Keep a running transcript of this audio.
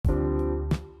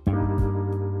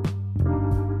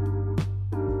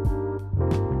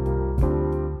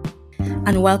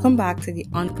and welcome back to the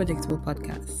Unpredictable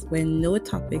Podcast, where no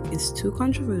topic is too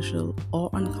controversial or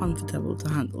uncomfortable to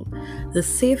handle. The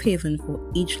safe haven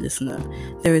for each listener.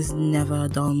 There is never a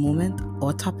dull moment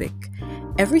or topic.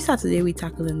 Every Saturday, we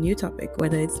tackle a new topic,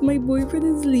 whether it's my boyfriend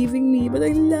is leaving me, but I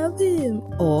love him,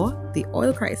 or the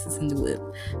oil crisis in the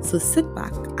world. So sit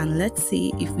back and let's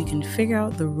see if we can figure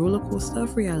out the roller coaster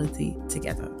of reality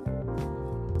together.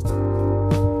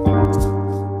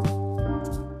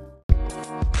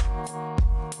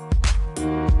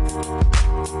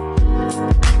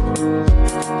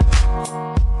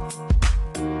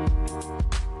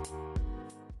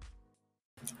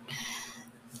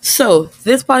 So,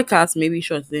 this podcast may be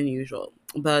shorter than usual,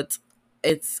 but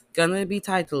it's gonna be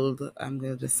titled, I'm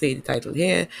gonna just say the title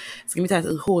here, it's gonna be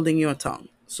titled Holding Your Tongue.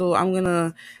 So, I'm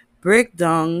gonna break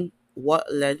down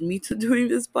what led me to doing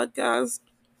this podcast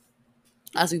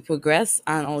as we progress,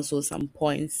 and also some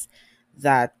points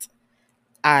that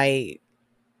I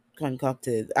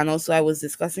concocted. And also, I was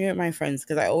discussing it with my friends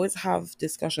because I always have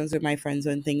discussions with my friends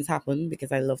when things happen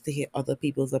because I love to hear other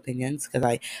people's opinions.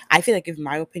 Because I feel like if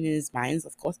my opinion is mine,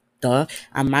 of course, duh,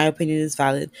 and my opinion is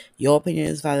valid, your opinion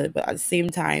is valid. But at the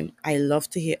same time, I love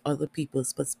to hear other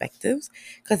people's perspectives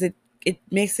because it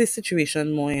makes this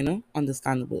situation more,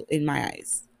 understandable in my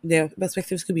eyes. Their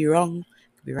perspectives could be wrong,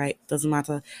 could be right, doesn't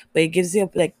matter. But it gives you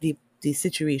like the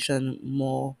situation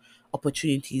more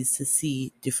opportunities to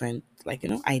see different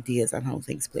ideas and how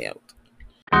things play out.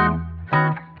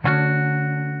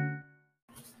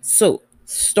 So,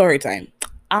 story time.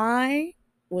 I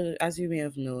well, as you may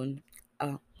have known,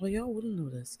 well, y'all wouldn't know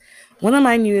this. One of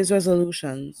my New Year's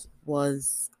resolutions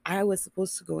was I was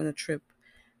supposed to go on a trip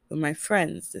with my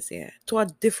friends this year to a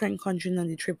different country than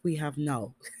the trip we have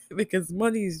now, because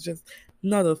money is just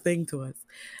not a thing to us,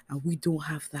 and we don't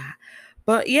have that.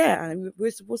 But yeah, and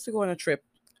we're supposed to go on a trip,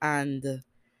 and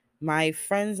my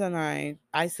friends and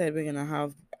I said we're gonna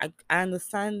have. I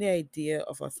understand the idea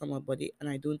of a summer body, and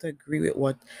I don't agree with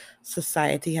what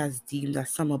society has deemed a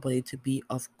summer body to be,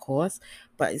 of course.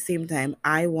 But at the same time,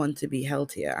 I want to be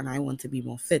healthier and I want to be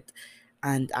more fit.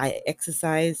 And I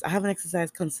exercise. I haven't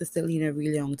exercised consistently in a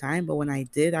really long time, but when I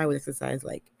did, I would exercise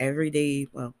like every day.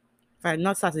 Well,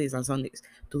 not Saturdays and Sundays.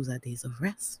 Those are days of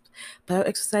rest. But I would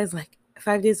exercise like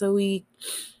 5 days a week.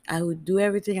 I would do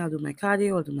everything. I'll do my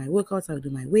cardio, I'll do my workouts, I'll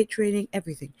do my weight training,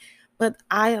 everything. But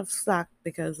I have slacked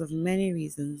because of many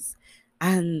reasons.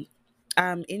 And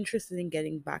I'm interested in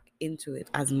getting back into it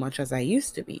as much as I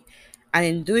used to be. And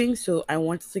in doing so, I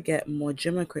wanted to get more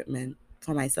gym equipment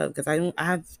for myself because I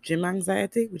have gym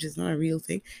anxiety, which is not a real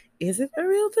thing. Is it a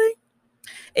real thing?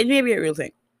 It may be a real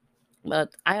thing.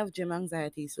 But I have gym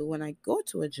anxiety. So when I go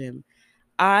to a gym,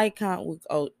 I can't work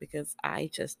out because I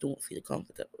just don't feel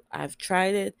comfortable. I've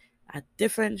tried it at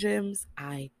different gyms.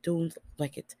 I don't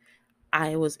like it.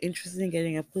 I was interested in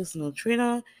getting a personal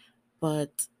trainer,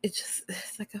 but it's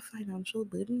like a financial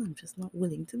burden I'm just not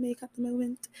willing to make at the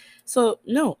moment. So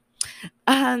no.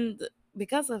 And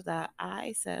because of that,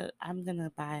 I said I'm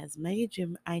gonna buy as many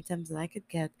gym items as I could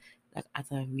get, like at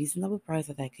a reasonable price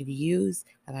that I could use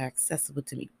that are accessible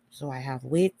to me. So I have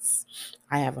weights,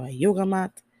 I have a yoga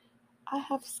mat, I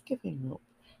have skipping rope.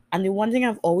 And the one thing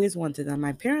I've always wanted, and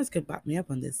my parents could back me up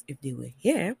on this if they were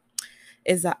here,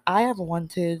 is that I have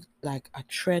wanted like a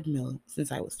treadmill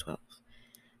since I was 12.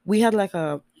 We had like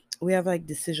a we have like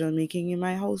decision making in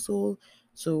my household.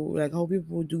 So like how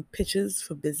people do pitches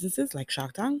for businesses like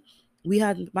Shark Tank.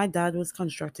 My dad was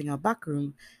constructing a back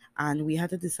room and we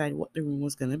had to decide what the room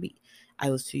was gonna be.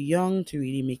 I was too young to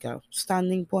really make a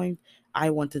standing point. I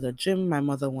wanted a gym, my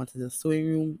mother wanted a sewing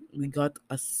room. We got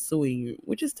a sewing room,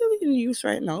 which is still in use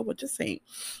right now, but just saying.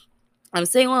 I'm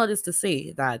saying all of this to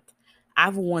say that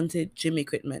I've wanted gym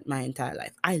equipment my entire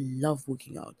life. I love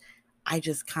working out. I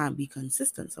just can't be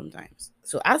consistent sometimes.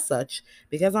 So, as such,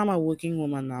 because I'm a working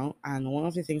woman now, and one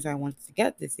of the things I wanted to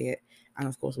get this year, and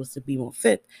of course, was to be more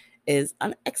fit, is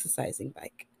an exercising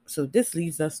bike. So, this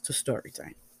leads us to story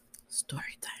time.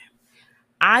 Story time.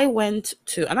 I went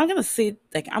to, and I'm gonna say,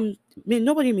 like,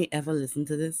 nobody may ever listen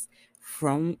to this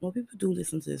from, well, people do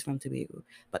listen to this from Tobago,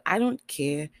 but I don't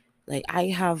care. Like, I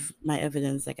have my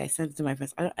evidence. Like, I sent it to my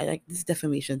friends. I like this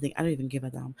defamation thing. I don't even give a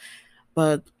damn.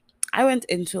 But I went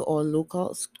into our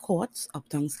local courts,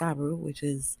 Uptown Scarborough, which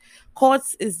is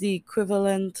courts is the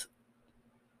equivalent.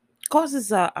 Courts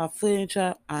is a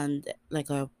furniture and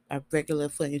like a regular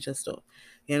furniture store.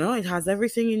 It has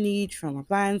everything you need from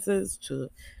appliances to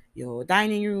your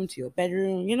dining room to your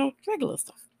bedroom. Regular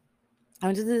stuff. I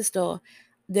went to the store.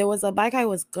 There was a bike I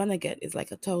was gonna get. It's like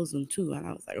 1,002, and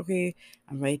I was like, okay,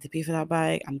 I'm ready to pay for that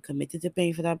bike. I'm committed to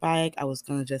paying for that bike. I was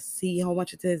gonna just see how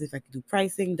much it is, if I could do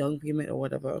pricing, down payment, or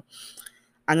whatever.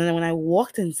 And then when I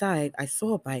walked inside, I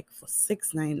saw a bike for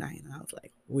 699. And I was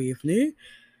like, Waveney,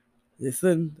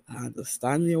 listen, I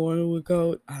understand you want to work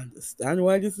out. I understand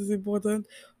why this is important.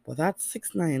 But that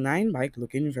 699 bike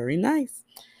looking very nice.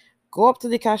 Go up to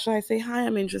the cashier. I say, hi,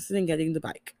 I'm interested in getting the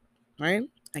bike. Right?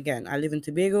 Again, I live in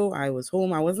Tobago. I was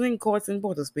home. I wasn't in courts in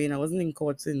Port of Spain. I wasn't in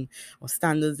courts in or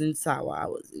standards in Sawa. I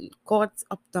was in courts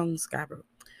uptown Scarborough.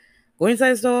 Go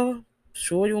inside the store,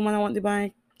 show the woman I want the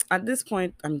bike. At this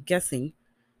point, I'm guessing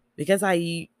because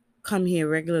I come here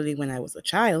regularly when I was a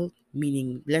child,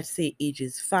 meaning let's say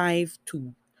ages 5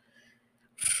 to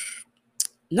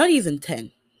not even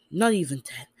 10, not even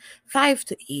 10, 5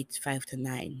 to 8, 5 to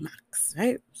 9 max,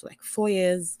 right? So like 4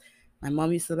 years. My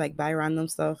mom used to like buy random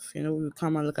stuff. You know, we would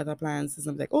come and look at appliances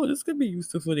and be like, oh, this could be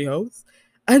useful for the house.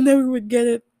 And then we would get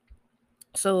it.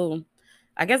 So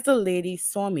I guess the lady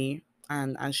saw me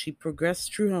and as she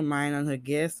progressed through her mind and her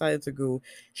gear started to go,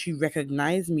 she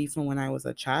recognized me from when I was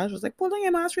a child. She was like, pull on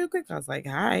your mask real quick. I was like,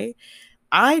 hi.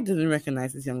 I didn't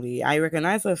recognize this young lady. I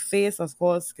recognize her face, of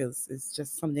course, because it's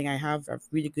just something I have a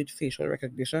really good facial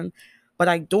recognition. But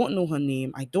I don't know her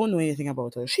name. I don't know anything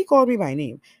about her. She called me by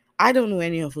name. I don't know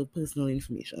any of her personal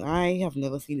information. I have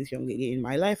never seen this young lady in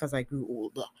my life as I grew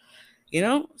older.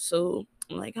 So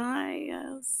I'm like, hi,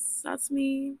 yes, that's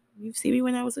me. You've seen me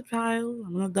when I was a child.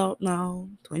 I'm an adult now,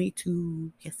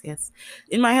 22. Yes, yes.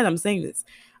 In my head, I'm saying this.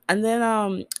 And then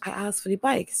I asked for the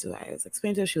bike. So I was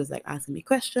explaining to her, she was like asking me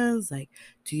questions like,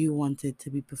 do you want it to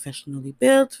be professionally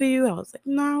built for you? I was like,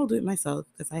 no, I'll do it myself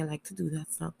because I like to do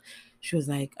that stuff. She was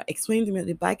like, explain to me that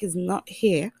the bike is not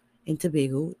here in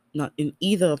Tobago, not in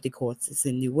either of the courts. It's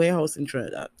in the warehouse in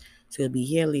Trinidad. So it'll be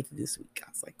here later this week. I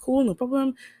was like, cool, no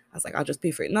problem. I was like, I'll just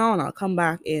pay for it now and I'll come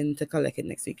back in to collect it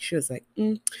next week. She was like,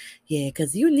 yeah,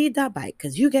 because you need that bike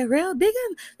because you get real big.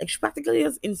 And like, she practically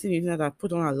was insinuating that I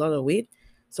put on a lot of weight.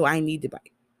 So I need the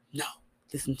bike. No,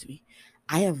 listen to me.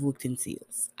 I have worked in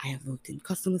sales. I have worked in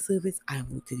customer service. I have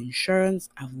worked in insurance.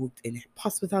 I've worked in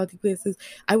hospitality places.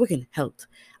 I work in health.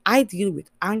 I deal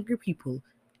with angry people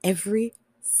every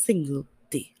single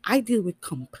day. I deal with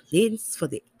complaints for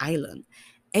the island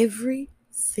every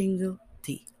single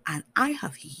day. And I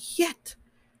have yet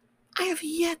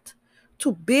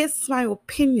to base my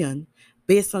opinion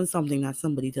based on something that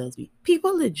somebody tells me.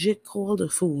 People legit call the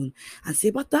phone and say,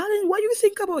 but darling, what do you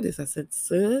think about this? I said,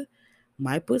 sir,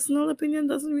 my personal opinion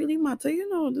doesn't really matter.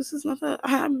 This is I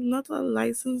am not a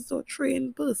licensed or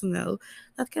trained personnel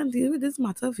that can deal with this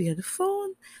matter via the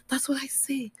phone. That's what I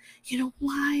say. You know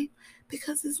why?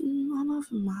 Because it's none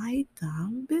of my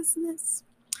damn business.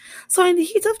 So in the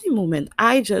heat of the moment,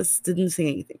 I just didn't say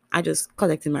anything. I just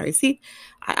collected my receipt.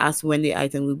 I asked when the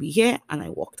item will be here, and I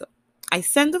walked up. I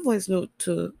sent a voice note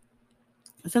to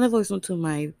I sent a voice note to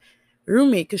my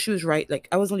roommate because she was right. Like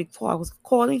I was only 4. I was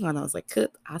calling her and I was like,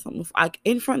 Kurt, I have something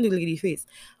in front of the lady's face.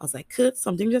 I was like, Kurt,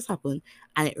 something just happened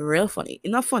and it real funny.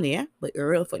 It's not funny, yeah, but it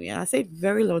real funny. And I said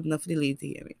very loud enough for the lady to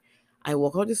hear me. I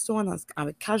walk out the store and I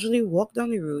would casually walk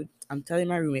down the road. I'm telling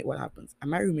my roommate what happens.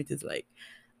 And my roommate is like,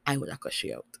 I would have cuss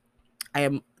you out. I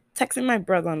am texting my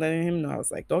brother and letting him know. I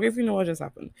was like, dog, if you know what just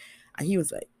happened. And he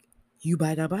was like, you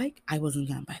buy that bike? I wasn't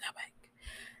gonna buy that bike.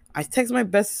 I texted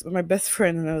my best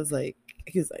friend and I was like,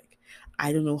 he was like,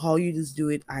 I don't know how you just do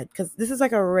it. Because this is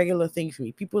like a regular thing for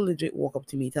me. People legit walk up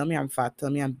to me, tell me I'm fat, tell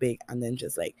me I'm big, and then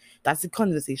just like that's the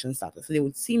conversation starter. So they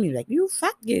would see me like, you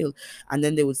fat girl, and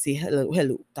then they would say hello,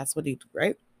 hello. That's what they do,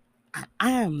 right?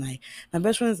 I am like, my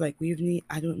best friend is like, Weavney,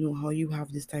 I don't know how you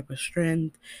have this type of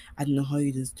strength. I don't know how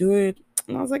you just do it.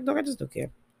 And I was like, no, I just don't care.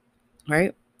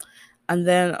 Right. And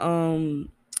then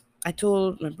I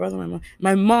told my brother,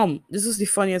 my mom, this is the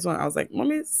funniest one. I was like,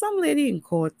 Mommy, some lady in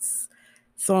courts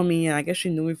saw me and I guess she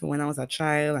knew me from when I was a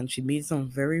child and she made some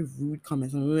very rude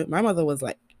comments. And my mother was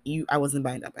like, I wasn't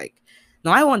buying that bike.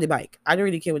 No, I want the bike. I don't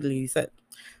really care what the lady said.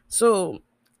 So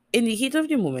in the heat of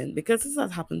the moment, because this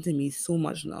has happened to me so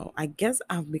much now, I guess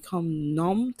I've become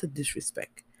numb to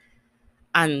disrespect.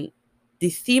 And the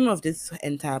theme of this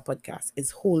entire podcast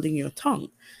is holding your tongue.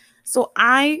 So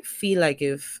I feel like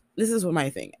if this is what my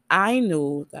thing, I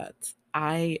know that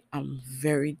I am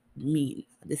very mean.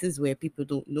 This is where people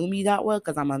don't know me that well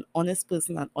because I'm an honest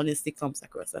person and honesty comes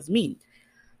across as mean.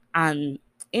 And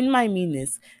in my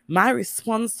meanness, my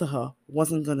response to her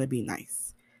wasn't going to be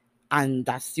nice. And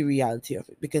that's the reality of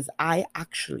it because I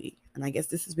actually, and I guess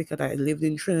this is because I lived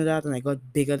in Trinidad and I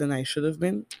got bigger than I should have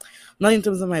been, not in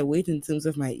terms of my weight, in terms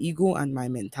of my ego and my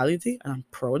mentality, and I'm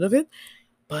proud of it.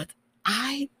 But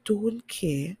I don't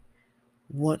care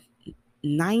what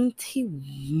 99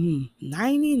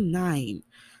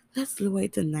 Let's lower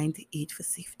it to 98 for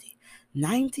safety.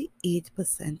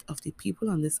 98% of the people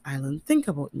on this island think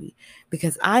about me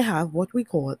because I have what we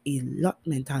call a lot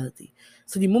mentality.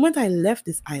 So the moment I left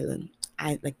this island,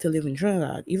 I like to live in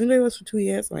Trinidad, even though it was for 2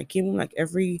 years, and I came home like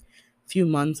every few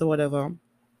months or whatever.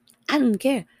 I didn't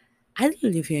care. I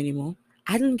didn't live here anymore.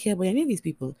 I didn't care about any of these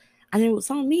people. And it would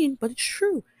sound mean, but it's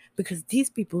true because these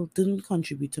people didn't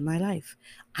contribute to my life.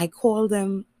 I call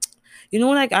them,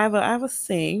 like I have a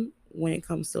saying when it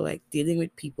comes to like dealing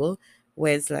with people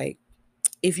where it's like,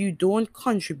 if you don't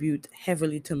contribute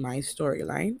heavily to my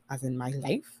storyline, as in my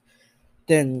life,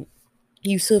 then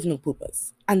you serve no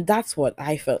purpose. And that's what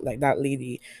I felt like that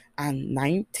lady and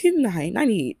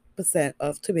 98%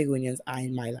 of Tobagonians are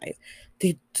in my life.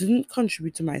 They didn't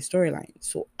contribute to my storyline.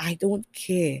 So I don't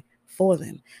care for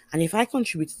them. And if I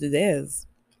contributed to theirs,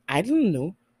 I didn't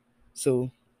know.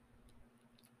 So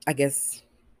I guess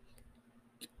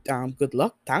good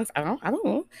luck. Thanks. I don't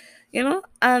know.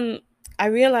 And I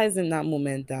realized in that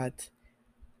moment that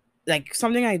like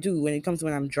something I do when it comes to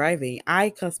when I'm driving,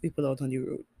 I cuss people out on the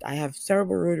road. I have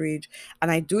terrible road rage, and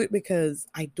I do it because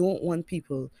I don't want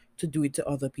people to do it to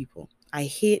other people. I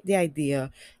hate the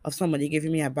idea of somebody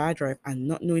giving me a bad drive and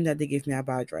not knowing that they gave me a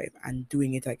bad drive and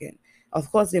doing it again.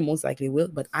 Of course, they most likely will,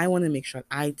 but I want to make sure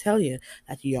I tell you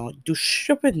that you do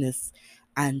stupidness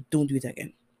and don't do it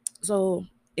again. So,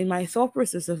 in my thought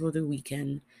process over the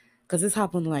weekend, because this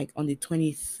happened like on the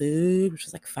 23rd, which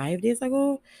was like 5 days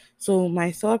ago, so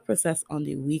my thought process on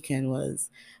the weekend was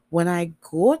when I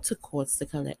go to courts to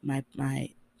collect my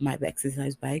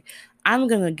exercise bike, I'm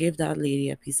gonna give that lady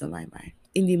a piece of my mind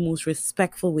in the most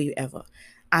respectful way ever.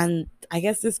 And I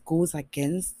guess this goes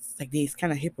against like this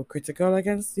kind of hypocritical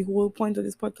against the whole point of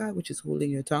this podcast, which is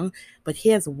holding your tongue. But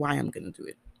here's why I'm gonna do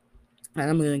it. And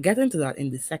I'm gonna get into that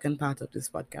in the second part of this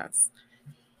podcast.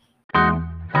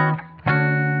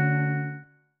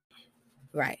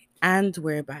 Right. And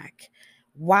we're back.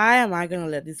 Why am I gonna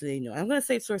let this lady know? I'm gonna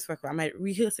say it so respectful. I might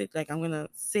rehearse it like I'm gonna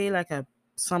say like a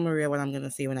summary of what I'm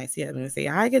gonna say when I see it. I'm gonna say,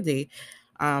 "Hi, good day.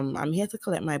 I'm here to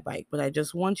collect my bike, but I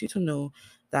just want you to know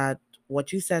that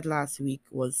what you said last week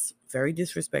was very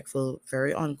disrespectful,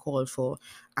 very uncalled for,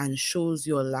 and shows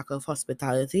your lack of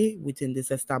hospitality within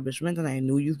this establishment. And I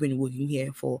know you've been working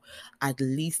here for at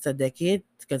least a decade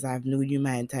because I've known you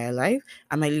my entire life.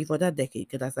 I might leave for that decade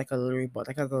because that's like a little rebut,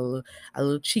 like a little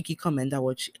cheeky comment that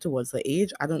was towards the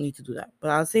age. I don't need to do that. But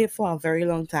I'll say it for a very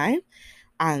long time.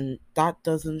 And that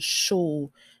doesn't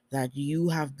show that you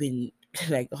have been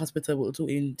like hospitable to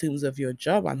in terms of your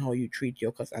job and how you treat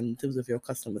your and in terms of your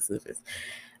customer service.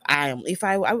 If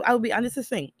I would be, and this is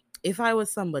the thing, if I was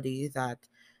somebody that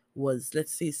was,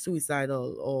 let's say,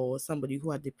 suicidal or somebody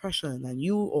who had depression and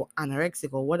you or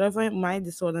anorexic or whatever my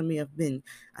disorder may have been,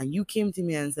 and you came to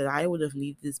me and said I would have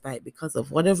needed this bike because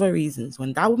of whatever reasons,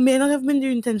 when that may not have been the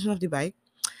intention of the bike,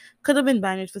 could have been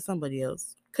buying it for somebody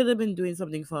else, could have been doing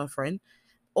something for a friend,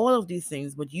 all of these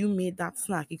things, but you made that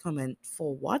snacky comment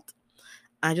for what?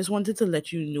 I just wanted to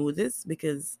let you know this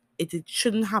because it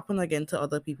shouldn't happen again to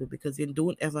other people because you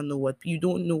don't know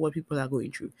what people are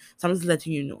going through. So I'm just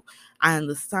letting you know. I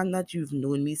understand that you've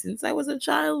known me since I was a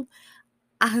child,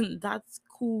 and that's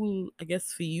cool, I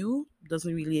guess, for you.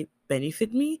 Doesn't really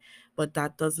benefit me, but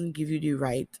that doesn't give you the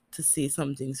right to say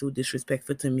something so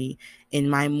disrespectful to me in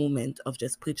my moment of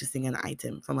just purchasing an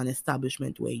item from an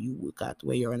establishment where you work at,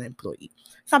 where you're an employee.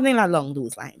 Something along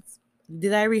those lines.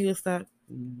 Did I rehearse that?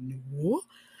 No.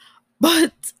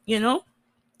 But, and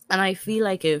I feel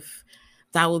like if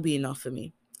that would be enough for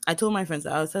me. I told my friends,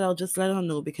 I said I'll just let her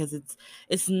know because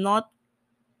it's not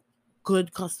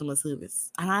good customer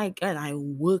service. And I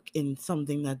work in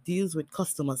something that deals with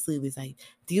customer service. I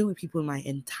deal with people my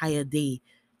entire day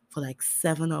for like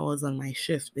 7 hours on my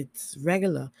shift. It's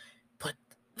regular. But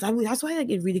that's why like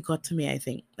it really got to me, I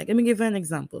think. Like let me give you an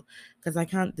example, because I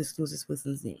can't disclose this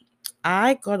person's name.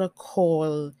 I got a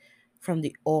call from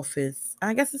the office.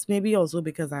 I guess it's maybe also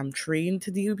because I'm trained to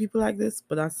deal with people like this,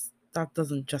 but that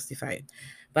doesn't justify it.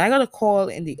 But I got a call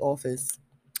in the office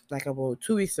like about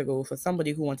 2 weeks ago for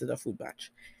somebody who wanted a food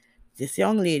batch. This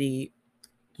young lady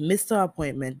missed her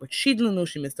appointment, but she didn't know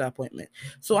she missed her appointment.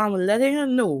 So I'm letting her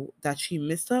know that she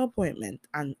missed her appointment.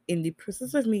 And in the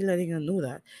process of me letting her know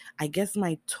that, I guess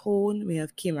my tone may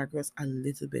have came across a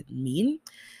little bit mean.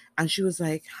 And she was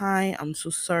like, "Hi, I'm so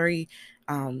sorry.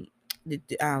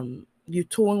 Your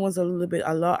tone was a little bit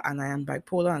a lot, and I am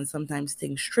bipolar, and sometimes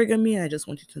things trigger me. And I just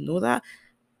want you to know that."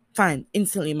 fine,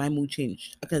 instantly my mood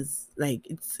changed because like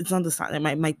it's understanding.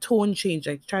 My tone changed.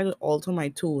 I tried to alter my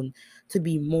tone to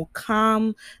be more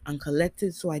calm and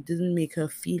collected so I didn't make her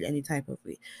feel any type of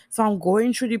way. So I'm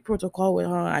going through the protocol with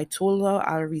her. I told her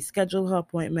I'll reschedule her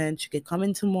appointment. She could come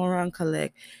in tomorrow and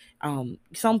collect.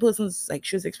 Some persons, like,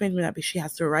 she was explaining to me that she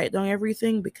has to write down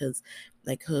everything because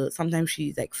like her sometimes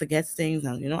she like forgets things,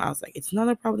 and I was like, it's not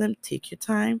a problem, take your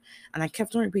time. And I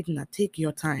kept on repeating that, take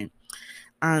your time.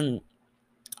 And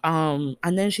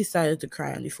then she started to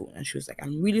cry on the phone, and she was like,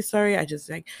 I'm really sorry, I just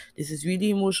like, this is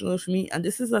really emotional for me, and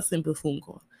this is a simple phone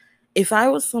call. If I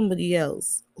was somebody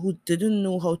else who didn't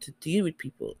know how to deal with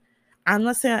people, I'm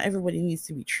not saying everybody needs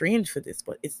to be trained for this,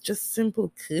 but it's just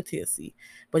simple courtesy.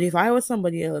 But if I was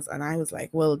somebody else and I was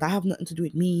like, well, that have nothing to do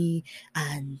with me,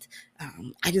 and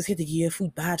I just had to give you a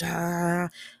food badge,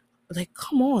 like,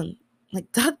 come on.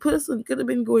 Like, that person could have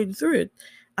been going through it.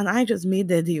 And I just made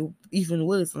their day even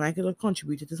worse. And I could have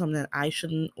contributed to something that I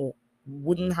shouldn't or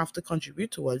wouldn't have to contribute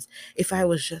towards if I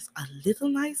was just a little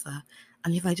nicer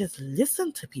and if I just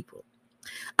listened to people.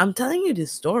 I'm telling you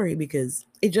this story because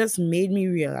it just made me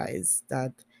realize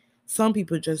that some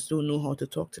people just don't know how to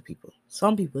talk to people.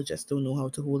 Some people just don't know how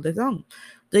to hold their tongue.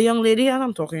 The young lady that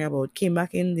I'm talking about came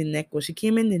back in the next, well, she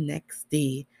came in the next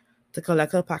day to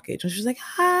collect her package. And she was like,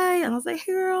 hi. And I was like,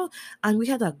 hey, girl. And we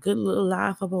had a good little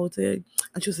laugh about it.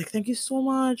 And she was like, thank you so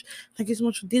much. Thank you so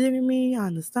much for dealing with me. I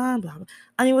understand. Blah, blah.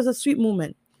 And it was a sweet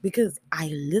moment because I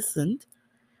listened,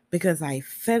 because I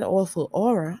fed off her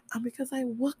aura, and because I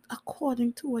worked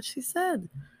according to what she said.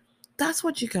 That's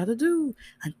what you gotta do.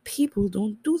 And people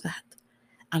don't do that.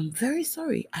 I'm very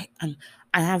sorry. I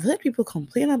have heard people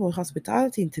complain about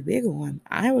hospitality in Tobago, and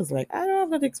I was like, I don't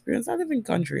have that experience. I live in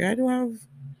country. I don't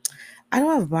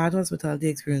have bad hospitality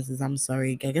experiences. I'm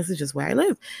sorry. I guess it's just where I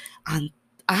live. And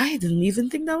I didn't even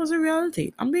think that was a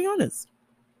reality. I'm being honest.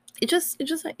 It's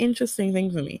just an interesting thing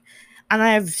for me. And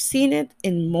I've seen it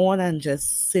in more than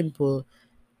just simple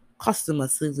customer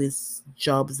service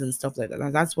jobs and stuff like that.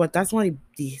 And that's one of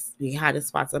the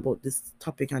hardest parts about this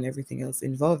topic and everything else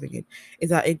involving it, is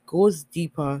that it goes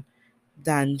deeper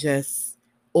than just,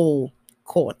 oh,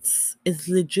 courts. It's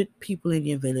legit people in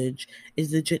your village.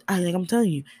 It's legit. I'm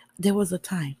telling you, there was a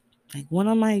time, like, one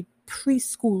of my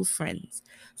preschool friends,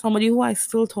 somebody who I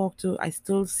still talk to, I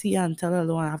still see her and tell her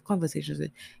hello and have conversations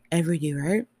with every day,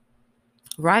 right?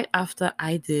 Right after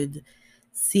I did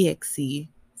CXC,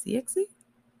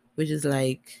 which is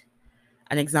like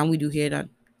an exam we do here that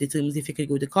determines if you could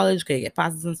go to college, could you get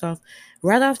passes and stuff.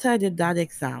 Right after I did that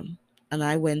exam, and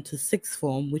I went to sixth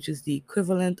form, which is the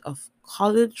equivalent of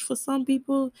college for some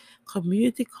people,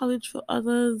 community college for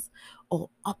others, or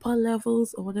upper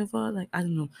levels or whatever. Like, I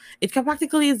don't know. It can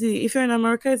practically is if you're in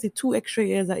America, it's the 2 extra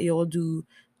years that you all do.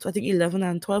 So I think 11th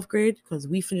and 12th grade, because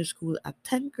we finished school at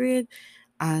 10th grade.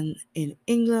 And in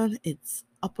England, it's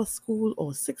upper school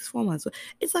or sixth form. And so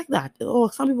it's like that.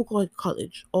 Or some people call it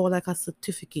college or like a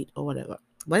certificate or whatever.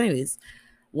 But anyways,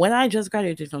 when I just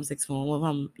graduated from sixth form, well,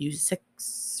 from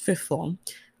fifth form,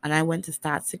 and I went to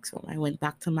start sixth form, I went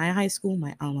back to my high school,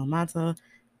 my alma mater,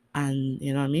 and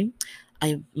you know what I mean.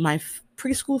 My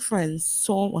preschool friends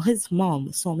saw, well, his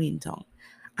mom saw me in town,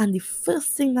 and the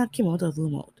first thing that came out of her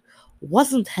mouth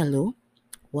wasn't hello,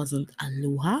 wasn't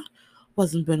aloha,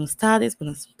 wasn't buenos tardes,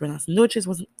 buenas noches,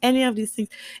 wasn't any of these things.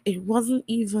 It wasn't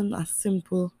even a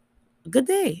simple good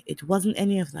day. It wasn't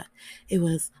any of that. It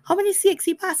was, how many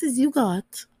CXC passes you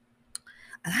got?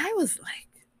 And I was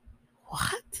like,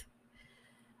 what?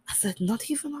 I said, not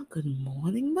even a good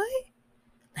morning, boy?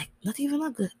 Like, not even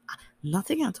a good,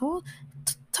 nothing at all?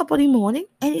 Top of the morning?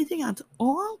 Anything at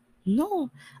all? No.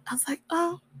 I was like,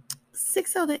 oh,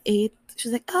 6 out of 8.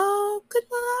 She's like, oh, good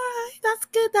morning. All right. That's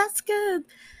good. That's good.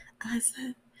 And I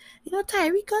said,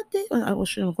 Tyree got this. Well, I was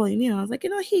sure I'm calling you. I was like,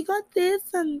 he got this,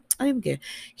 and I didn't care.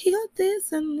 He got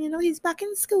this, and he's back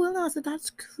in school now. I said, that's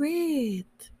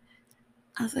great.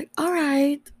 I was like, all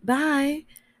right, bye.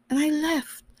 And I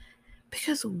left.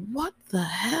 Because what the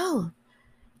hell?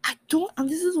 I don't, and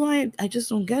this is why I just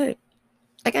don't get it.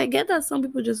 Like, I get that some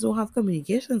people just don't have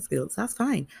communication skills. That's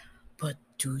fine. But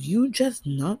do you just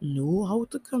not know how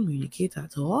to communicate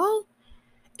at all?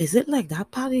 Is it like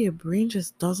that part of your brain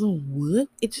just doesn't work?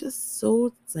 It's just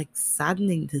so, it's like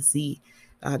saddening to see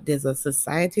that there's a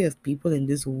society of people in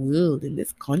this world, in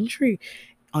this country,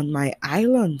 on my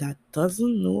island, that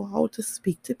doesn't know how to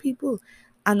speak to people.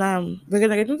 And we're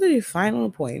gonna get into the final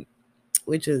point,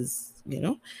 which is,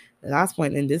 the last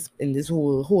point in this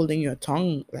whole holding your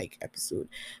tongue like episode.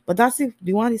 But that's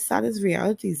the one of the saddest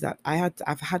realities that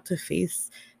I've had to face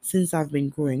since I've been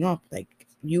growing up. Like,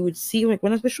 you would see, like,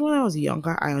 especially when I was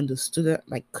younger, I understood that,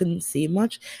 like, couldn't say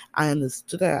much. I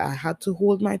understood that I had to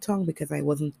hold my tongue because I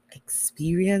wasn't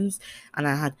experienced and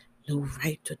I had no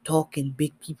right to talk in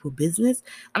big people business.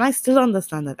 And I still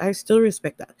understand that. I still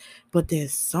respect that. But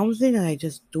there's something that I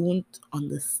just don't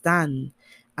understand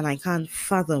and I can't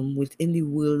fathom within the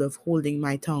world of holding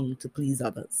my tongue to please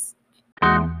others.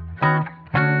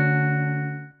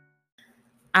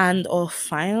 And our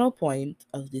final point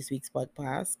of this week's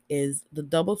podcast is the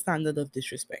double standard of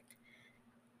disrespect.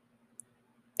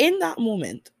 In that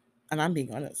moment, and I'm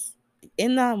being honest,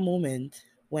 in that moment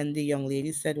when the young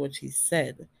lady said what she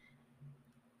said,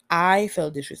 I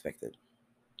felt disrespected,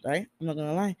 right? I'm not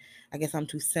gonna lie. I guess I'm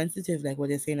too sensitive, like what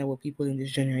they're saying about people in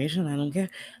this generation. I don't care.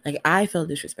 Like, I felt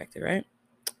disrespected, right?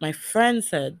 My friend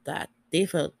said that they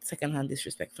felt secondhand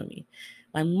disrespect for me.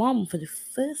 My mom, for the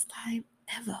first time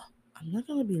ever, I'm not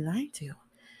gonna be lying to you,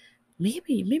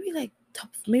 maybe like top,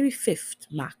 maybe fifth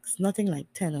max, nothing like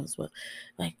 10 as well.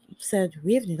 Like, said,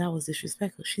 Waveney, that was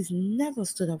disrespectful. She's never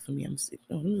stood up for me. I'm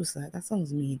just like, that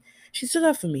sounds mean. She stood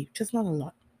up for me, just not a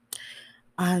lot.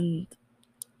 And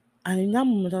in that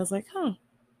moment, I was like, huh,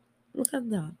 look at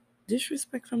that.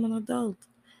 Disrespect from an adult.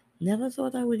 Never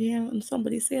thought I would hear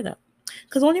somebody say that.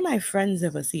 Because only my friends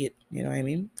ever see it, you know what I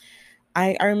mean?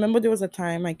 I remember there was a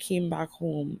time I came back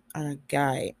home and a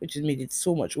guy, which just made it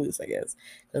so much worse, I guess,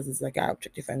 because it's like a guy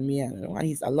objectifying me, and, and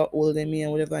he's a lot older than me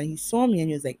and whatever. And he saw me and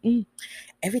he was like,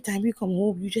 every time you come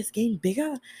home, you just getting bigger.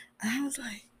 And I was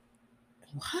like,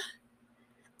 what?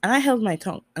 And I held my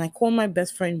tongue and I called my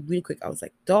best friend real quick. I was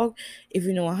like, dog, if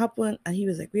you know what happened. And he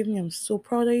was like, Waveney, I'm so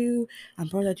proud of you. I'm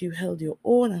proud that you held your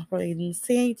own. I'm proud that you didn't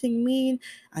say anything mean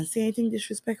and say anything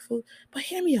disrespectful. But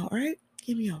hear me out, all right?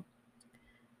 Hear me out.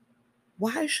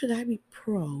 Why should I be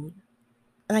proud?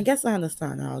 And I guess I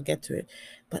understand, I'll get to it.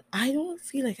 But I don't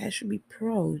feel like I should be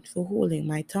proud for holding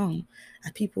my tongue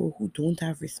at people who don't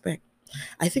have respect.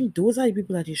 I think those are the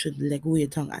people that you should let go your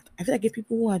tongue at. I feel like if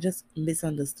people who are just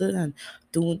misunderstood and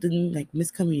didn't like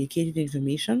miscommunicated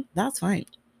information, that's fine.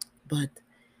 But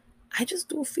I just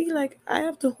don't feel like I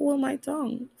have to hold my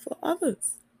tongue for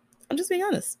others. I'm just being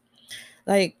honest.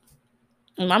 Like,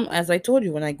 as I told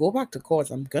you, when I go back to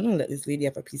court, I'm gonna let this lady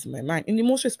have a piece of my mind in the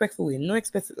most respectful way. No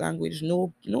explicit language,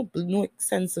 no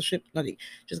censorship, nothing.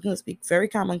 Just gonna speak very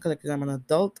calm and collected. I'm an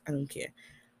adult. I don't care.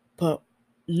 But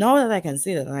now that I can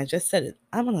say that, and I just said it,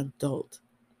 I'm an adult.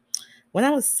 When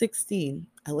I was 16,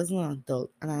 I wasn't an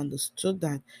adult, and I understood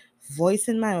that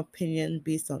voicing my opinion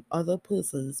based on other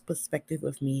person's perspective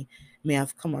of me may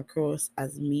have come across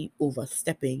as me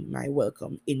overstepping my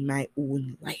welcome in my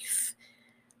own life.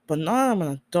 But now I'm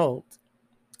an adult,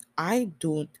 I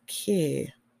don't care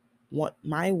what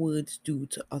my words do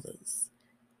to others.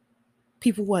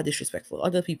 People who are disrespectful,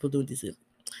 other people don't deserve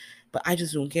it. But I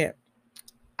just don't care.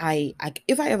 I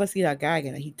if I ever see that guy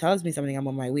again and he tells me something I'm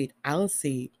on my weight, I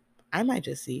might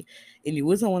just say, in the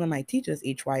words of one of my teachers,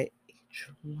 HYMC.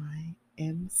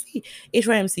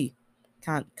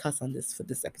 Can't cuss on this for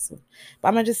this episode. But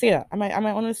I might just say that. I might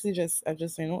honestly just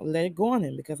let it go on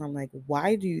him, because I'm like,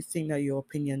 why do you think that your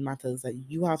opinion matters? That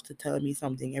you have to tell me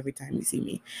something every time you see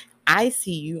me? I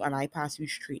see you and I pass you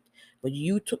straight. But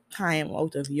you took time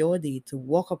out of your day to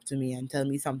walk up to me and tell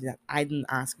me something that I didn't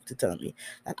ask you to tell me,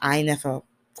 that I never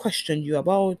questioned you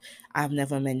about. I've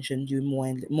never mentioned you more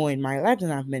in my life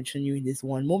than I've mentioned you in this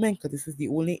one moment, because this is the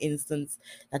only instance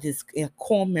that is a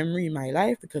core memory in my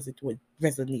life because it would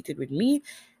resonated with me.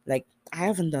 Like, I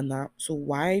haven't done that. So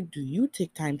why do you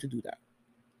take time to do that?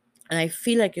 And I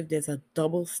feel like if there's a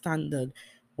double standard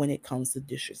when it comes to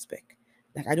disrespect,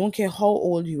 like, I don't care how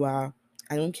old you are.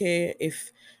 I don't care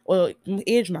if, well,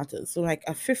 age matters. So like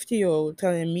a 50-year-old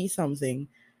telling me something,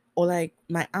 or like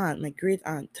my aunt, my great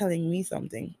aunt telling me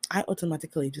something, I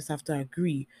automatically just have to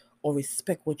agree or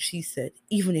respect what she said,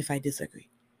 even if I disagree.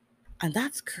 And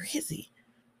that's crazy.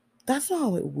 That's not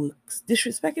how it works.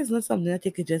 Disrespect is not something that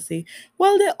you could just say,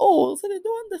 well, they're old, so they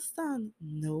don't understand.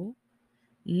 No,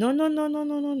 no, no, no, no,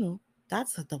 no, no, no.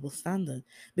 That's a double standard.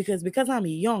 Because I'm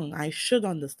young, I should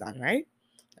understand, right?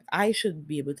 I should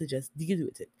be able to just deal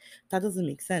with it. That doesn't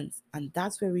make sense. And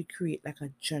that's where we create like a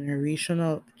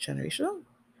generational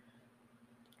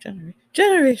a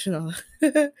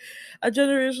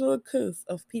generational curse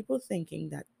of people thinking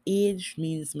that age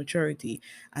means maturity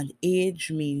and age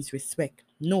means respect.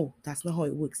 No, that's not how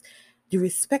it works. The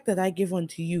respect that I give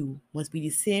unto you must be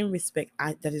the same respect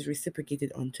that is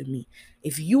reciprocated unto me.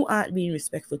 If you aren't being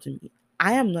respectful to me,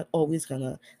 I am not always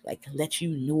gonna like let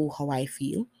you know how I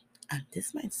feel. And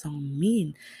this might sound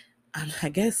mean, and I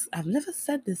guess I've never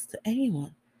said this to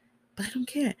anyone, but I don't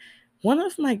care. One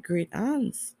of my great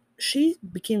aunts, she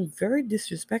became very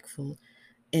disrespectful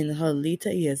in her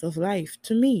later years of life.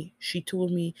 To me, she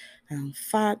told me that I'm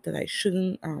fat, that I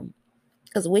shouldn't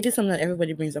because weight is something that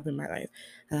everybody brings up in my life.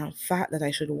 And I'm fat, that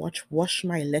I should wash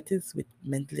my lettuce with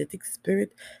mentalistic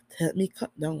spirit to help me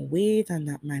cut down weight, and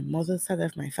that my mother's side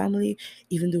of my family,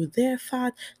 even though they're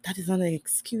fat, that is not an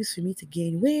excuse for me to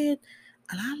gain weight.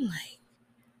 And I'm like,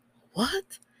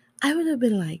 what? I would have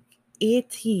been like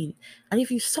 18. And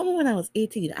if you saw me when I was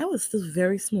 18, I was still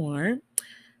very small. Right?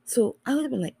 So I would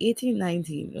have been like 18,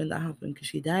 19 when that happened because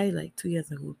she died like 2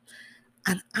 years ago.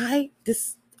 And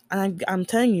I'm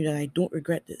telling you that I don't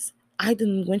regret this. I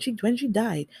didn't when she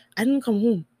died, I didn't come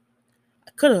home.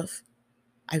 I could have.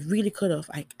 I really could have.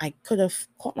 I could have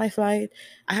caught my flight.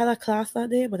 I had a class that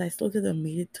day, but I still could have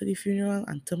made it to the funeral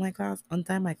and to my class on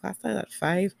time. My class started at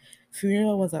 5.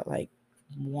 Funeral was at like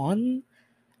 1.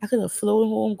 I could have flown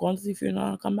home, gone to the funeral,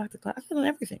 and come back to class. I could have done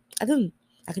everything. I didn't.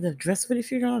 I could have dressed for the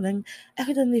funeral, then I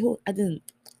could have done the whole. I didn't.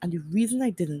 And the reason I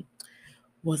didn't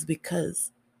was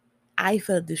because I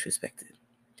felt disrespected.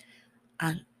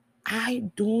 And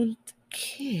I don't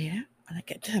care. And I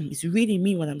get them. It's really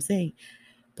me what I'm saying.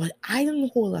 But I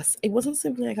didn't hold us. It wasn't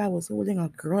simply like I was holding a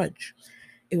grudge.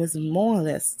 It was more or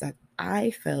less that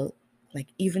I felt like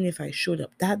even if I showed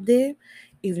up that day,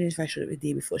 even if I showed up the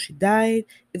day before she died,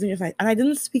 even if I and I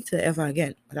didn't speak to her ever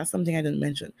again. But that's something I didn't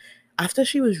mention. After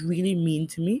she was really mean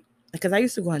to me, because I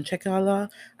used to go and check her a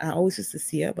lot, and I always used to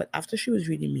see her. But after she was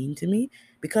really mean to me,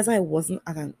 because I wasn't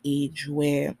at an age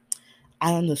where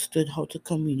I understood how to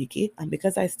communicate, and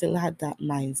because I still had that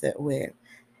mindset where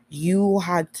you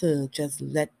had to just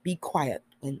be quiet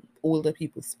when older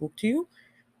people spoke to you,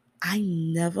 I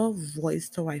never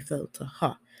voiced how I felt to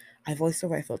her. I voiced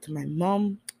how I felt to my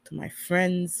mom, to my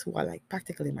friends who are like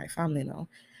practically my family now.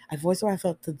 I voiced how I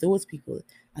felt to those people,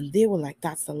 and they were like,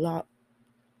 "That's a lot.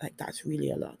 Like that's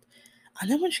really a lot." And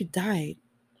then when she died,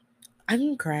 I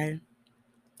didn't cry.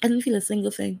 I didn't feel a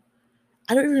single thing.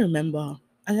 I don't even remember.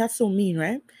 And that's so mean,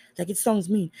 right? Like it sounds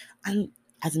mean. And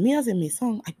as mean as it may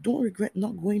sound, I don't regret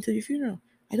not going to the funeral.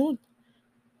 I don't.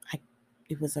 I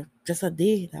it was just a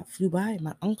day that flew by.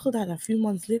 My uncle died a few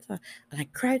months later, and I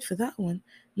cried for that one.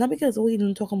 Not because he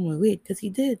didn't talk on my weight, because he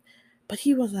did, but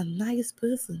he was a nice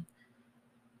person.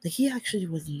 Like he actually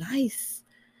was nice,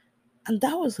 and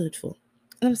that was hurtful.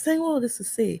 And I'm saying all this to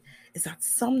say is that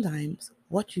sometimes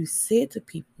what you say to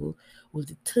people will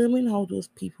determine how those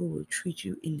people will treat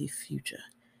you in the future.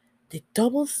 The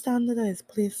double standard that is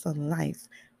placed on life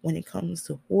when it comes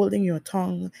to holding your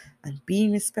tongue and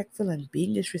being respectful and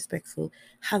being disrespectful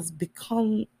has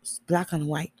become black and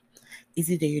white.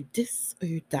 Is either you're this or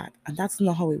you're that, and that's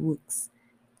not how it works.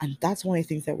 And that's one of the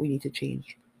things that we need to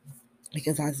change.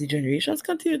 Because as the generations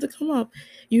continue to come up,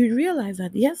 you realize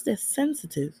that yes, they're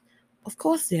sensitive. Of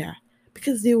course they are.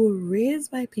 Because they were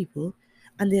raised by people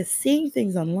and they're saying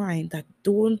things online that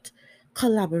don't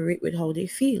collaborate with how they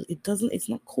feel. It's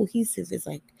not cohesive. It's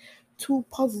like two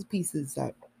puzzle pieces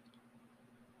that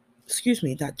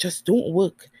just don't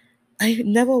work. I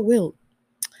never will.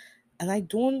 And I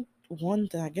don't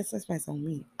want, I guess that's my sound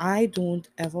me. I don't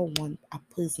ever want a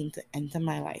person to enter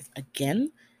my life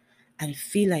again and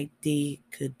feel like they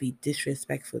could be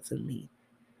disrespectful to me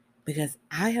because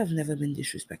I have never been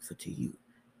disrespectful to you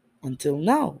until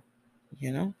now,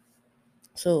 you know?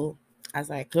 So, as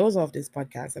I close off this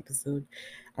podcast episode,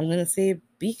 I'm going to say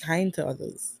be kind to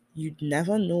others. You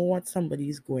never know what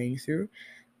somebody's going through,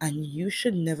 and you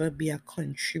should never be a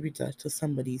contributor to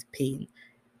somebody's pain.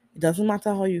 It doesn't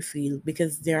matter how you feel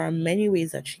because there are many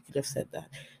ways that she could have said that.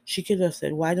 She could have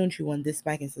said, "Why don't you want this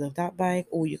bike instead of that bike?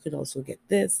 Or you could also get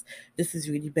this. This is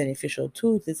really beneficial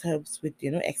too. This helps with,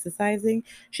 exercising."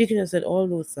 She could have said all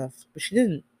those stuff, but she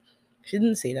didn't. She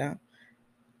didn't say that.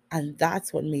 And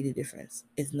that's what made a difference.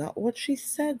 It's not what she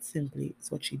said simply,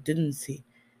 it's what she didn't say.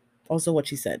 Also what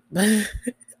she said. But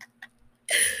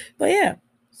yeah,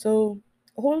 so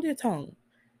hold your tongue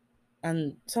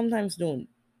and sometimes don't.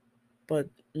 But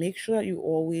make sure that you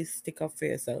always stick up for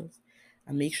yourself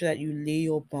and make sure that you lay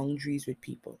your boundaries with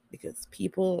people because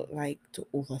people like to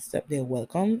overstep their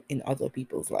welcome in other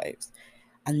people's lives.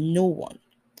 And no one,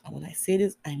 and when I say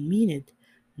this, I mean it,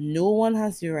 no one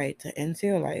has the right to enter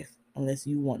your life unless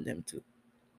you want them to.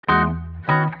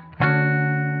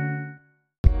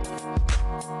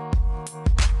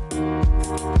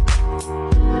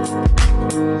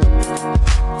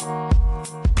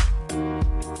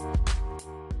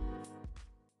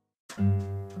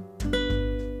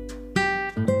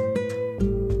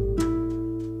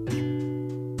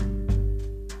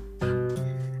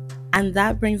 And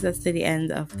that brings us to the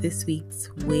end of this week's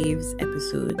Waves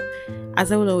episode.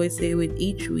 As I will always say, with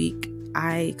each week,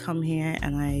 I come here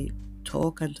and I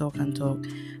talk and talk and talk,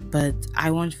 but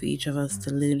I want for each of us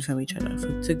to learn from each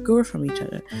other, to grow from each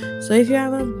other. So if you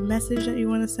have a message that you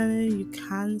want to send in, you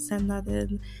can send that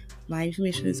in. My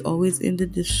information is always in the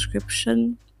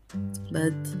description.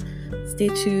 But stay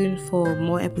tuned for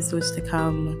more episodes to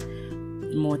come,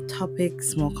 more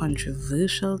topics, more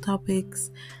controversial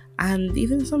topics, and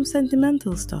even some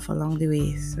sentimental stuff along the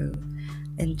way. So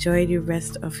enjoy the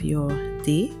rest of your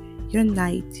day, your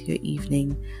night, your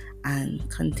evening, and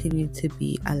continue to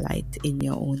be a light in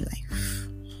your own life.